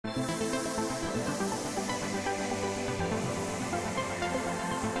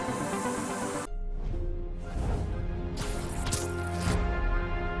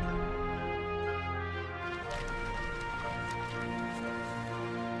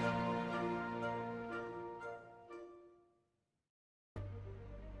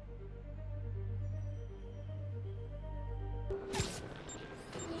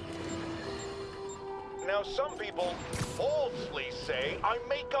Now, some people falsely say I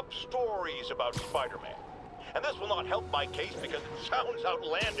make up stories about Spider-Man. And this will not help my case because it sounds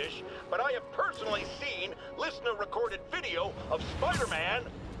outlandish, but I have personally seen listener-recorded video of Spider-Man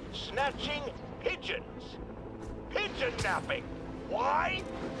snatching pigeons. Pigeon napping. Why?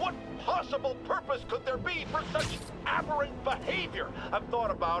 What possible purpose could there be for such aberrant behavior? I've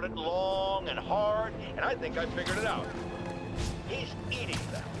thought about it long and hard, and I think I figured it out. He's eating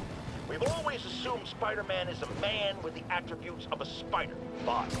them. We've always assumed Spider-Man is a man with the attributes of a spider.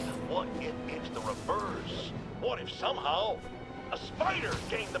 But what if it's the reverse? What if somehow a spider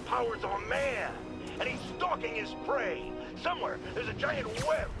gained the powers of a man, and he's stalking his prey? Somewhere there's a giant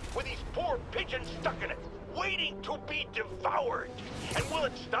web with these poor pigeons stuck in it, waiting to be devoured. And will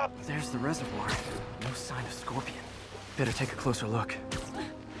it stop? There's the reservoir. No sign of Scorpion. Better take a closer look.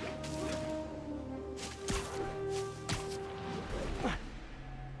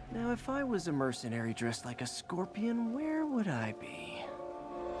 Now, if I was a mercenary dressed like a scorpion, where would I be?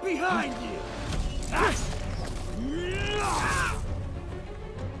 Behind you!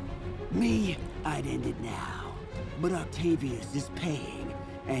 Me, I'd end it now. But Octavius is paying,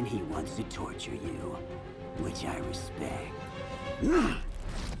 and he wants to torture you, which I respect.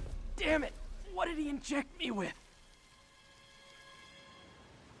 Damn it! What did he inject me with?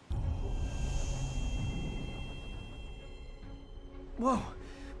 Whoa!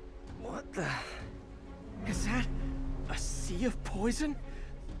 What the... Is that a sea of poison?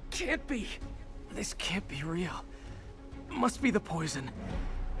 Can't be. This can't be real. Must be the poison.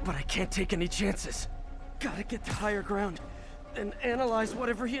 But I can't take any chances. Gotta get to higher ground and analyze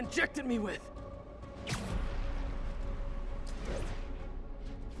whatever he injected me with.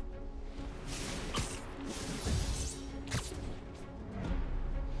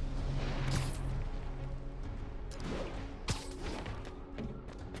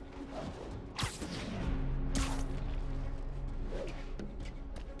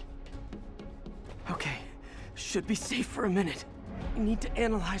 Okay, should be safe for a minute. Need to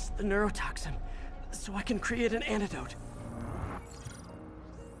analyze the neurotoxin so I can create an antidote.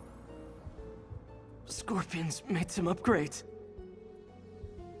 Scorpion's made some upgrades.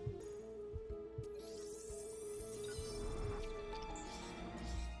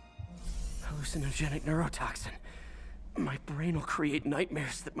 Hallucinogenic neurotoxin. My brain will create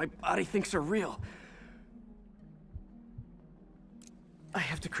nightmares that my body thinks are real. I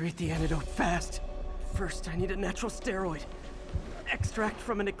have to create the antidote fast. First, I need a natural steroid. Extract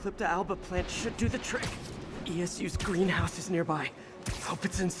from an Eclipta alba plant should do the trick. ESU's greenhouse is nearby. Hope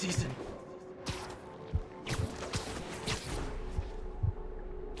it's in season.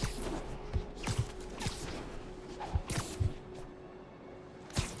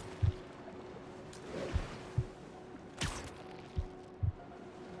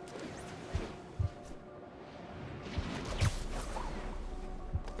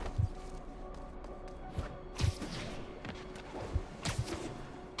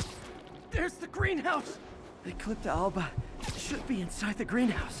 There's the greenhouse! The Eclipta alba should be inside the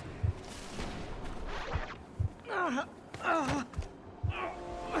greenhouse.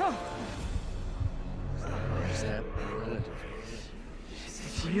 Is that blood?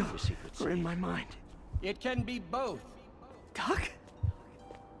 Is it real or in my mind? It can be both. Doc?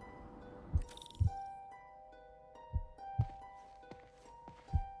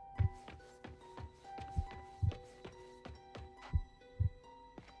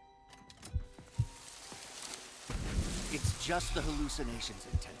 It's just the hallucinations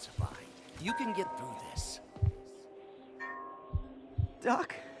intensifying. You can get through this.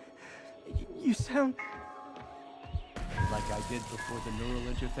 Doc? You sound... Like I did before the neural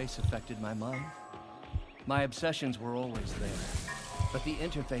interface affected my mind. My obsessions were always there, but the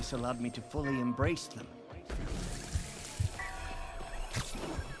interface allowed me to fully embrace them.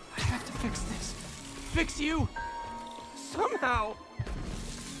 I have to fix this. Fix you! Somehow!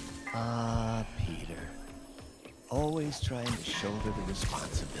 Ah, Peter. Always trying to shoulder the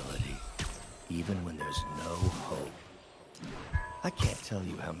responsibility, even when there's no hope. I can't tell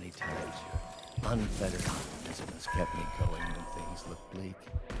you how many times your unfettered optimism has kept me going when things look bleak.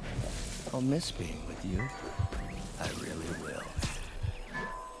 I'll miss being with you. I really will.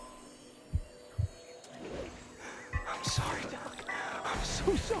 I'm sorry, Doc. I'm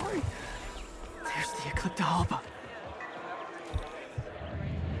so sorry. There's the Eclipta alba.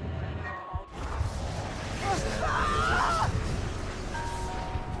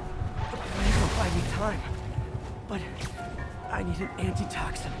 The plan will buy me time, but I need an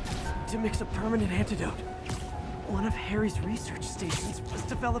antitoxin to mix a permanent antidote. One of Harry's research stations was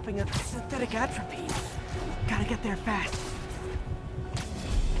developing a synthetic atropine. Gotta get there fast.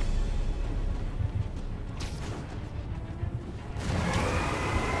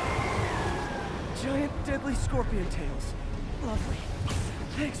 Giant deadly scorpion tails. Lovely.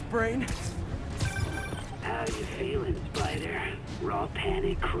 Thanks, Brain. How you feeling, Spider? Raw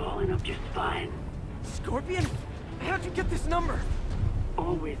panic crawling up just fine. Scorpion? How'd you get this number?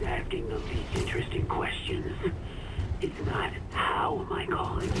 Always asking the least interesting questions. It's not how am I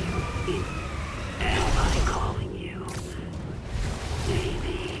calling you, it's am I calling you?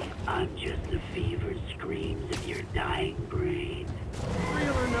 Maybe I'm just the fevered screams of your dying brain.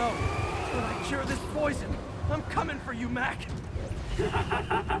 Real or no? When I cure this poison, I'm coming for you, Mac.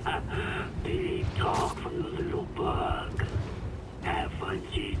 Big talk from the little bug. Have fun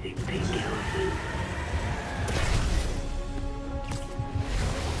chasing pink elephants.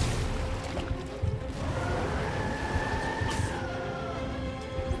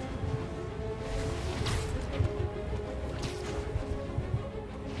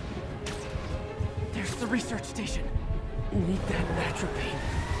 There's the research station. Need that atropine.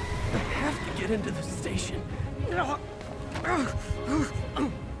 I have to get into the station.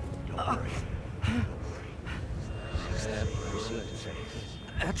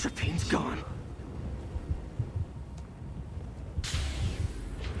 Atropine's gone.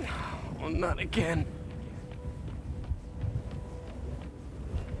 Oh, not again.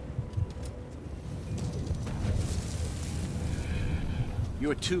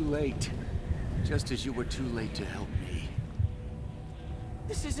 You're too late. Just as you were too late to help me.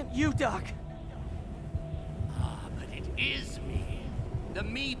 This isn't you, Doc. Ah, but it is me. The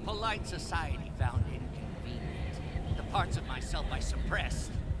me polite society found inconvenient. The parts of myself I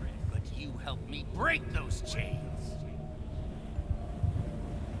suppressed. But you helped me break those chains.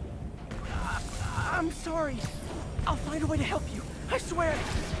 I'm sorry. I'll find a way to help you. I swear.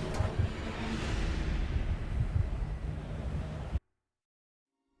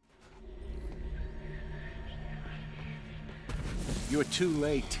 You're too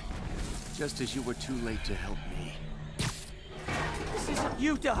late. Just as you were too late to help me. This isn't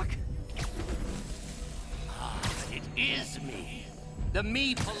you, Doc. Ah, but it is me. The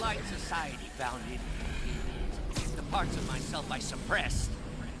me polite society found inconvenient. The parts of myself I suppressed.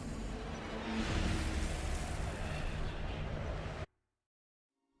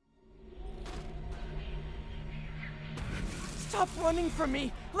 Stop running from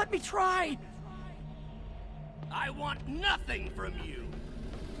me. Let me try. I want nothing from you.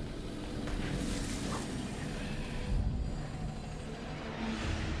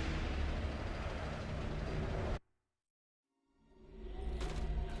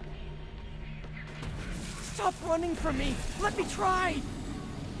 Stop running from me. Let me try.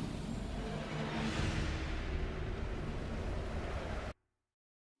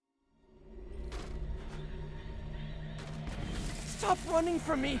 Stop running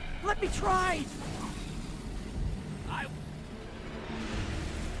from me. Let me try.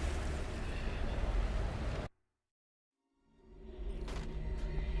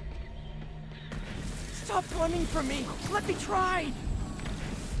 Stop running from me. Let me try.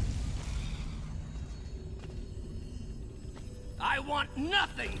 I want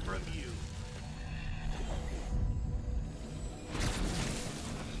nothing from you.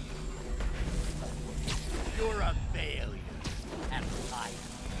 You're a failure at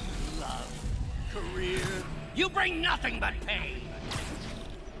life, love, career. You bring nothing but pain.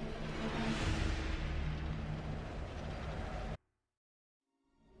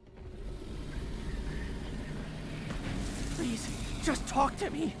 Please, just talk to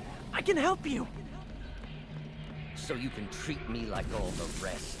me. I can help you. So you can treat me like all the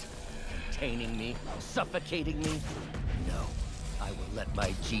rest. Containing me, suffocating me. No, I will let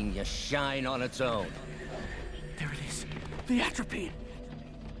my genius shine on its own. There it is. The atropine.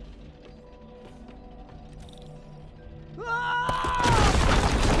 It's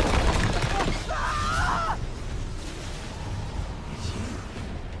you.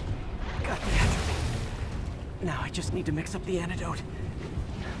 Got the atropine. Now I just need to mix up the antidote.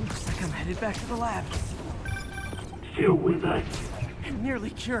 Looks like I'm headed back to the lab. Still with us? I'm nearly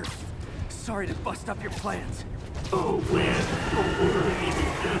cured. Sorry to bust up your plans. Oh, well, don't worry.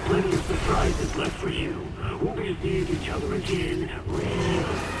 Plenty of surprises left for you. We'll be seeing each other again real soon.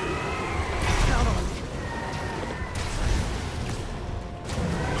 Count on me.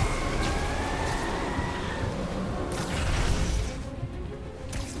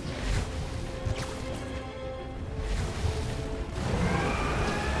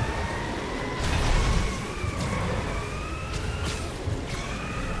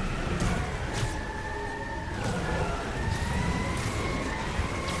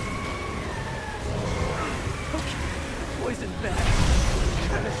 Poison bad.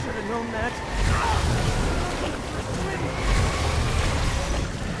 Kinda should have known that.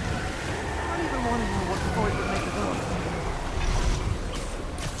 I don't even want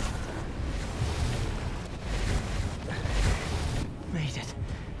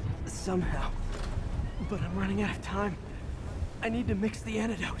somehow. But I'm running out of time. I need to mix the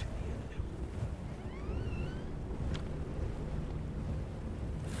antidote.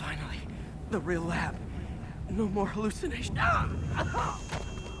 Finally, the real lab. No more hallucination. I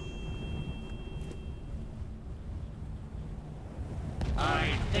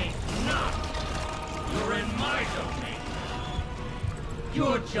think not. You're in my domain.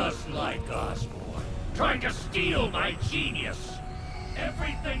 You're just like Osborn, trying to steal my genius.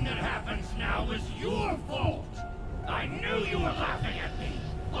 Everything that happens now is your fault. I knew you were laughing at me.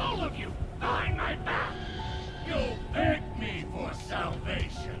 All of you, behind my back. You begged me for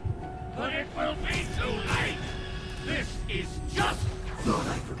salvation, but it will be too late. This is just... Thought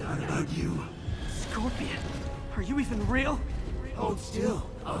I forgot about you. Scorpion, are you even real? Hold still.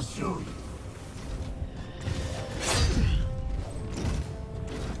 I'll show you.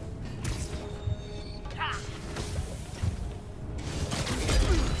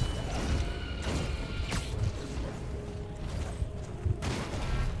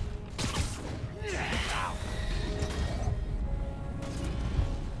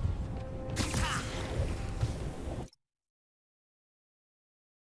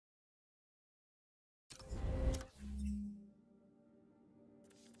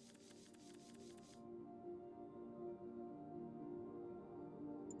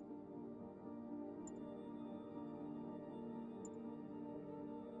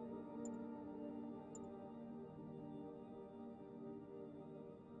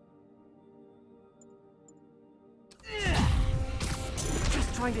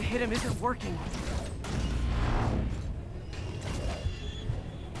 Trying to hit him isn't working.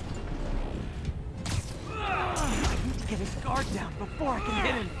 I need to get his guard down before I can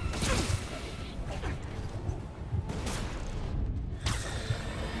hit him.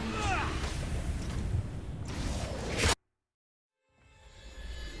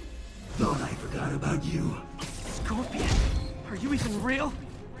 Thought I forgot about you. Scorpion, are you even real?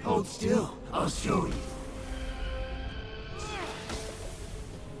 Hold still. I'll show you.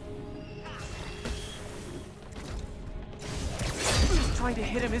 Trying to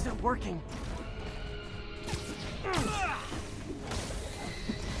hit him isn't working. That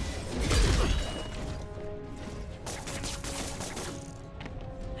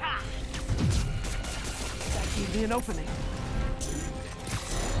gave me an opening.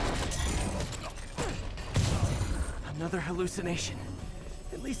 Another hallucination.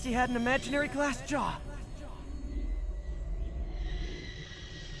 At least he had an imaginary glass jaw.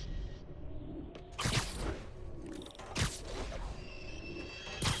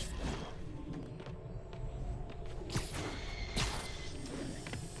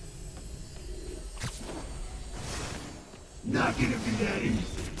 Not gonna be that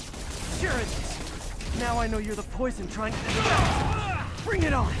easy. Sure it is. Now I know you're the poison trying to... Bring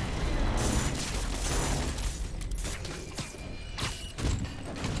it on!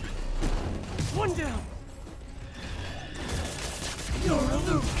 One down! You're a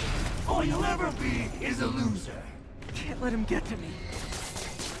loser. All you'll ever be is a loser. Can't let him get to me.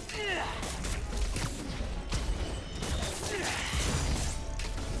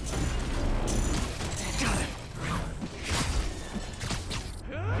 Got him.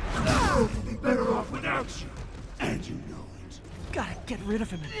 We'll be better off without you. And you know it. Gotta get rid of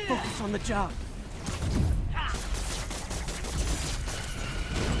him and focus on the job.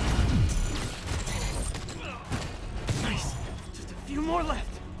 Nice. Just a few more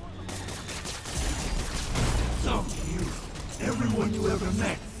left. So you. Everyone you ever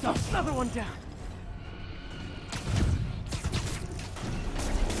met. Another one down.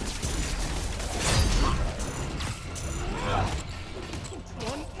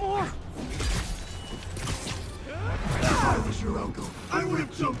 One more. If I was your uncle, I would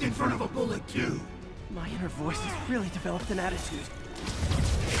have jumped in front of a bullet too. My inner voice has really developed an attitude.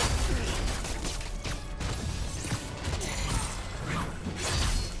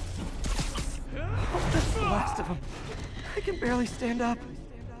 Oh, that's the last of them. I can barely stand up.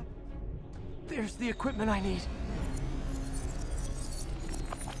 There's the equipment I need.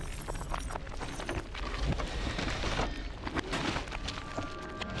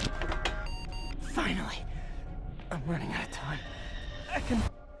 Finally. I'm running out of time. I think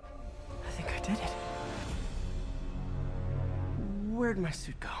I did it. Where'd my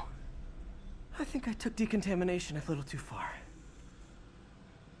suit go? I think I took decontamination a little too far.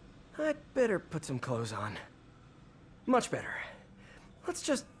 I'd better put some clothes on. Much better. Let's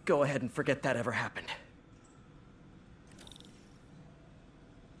just go ahead and forget that ever happened.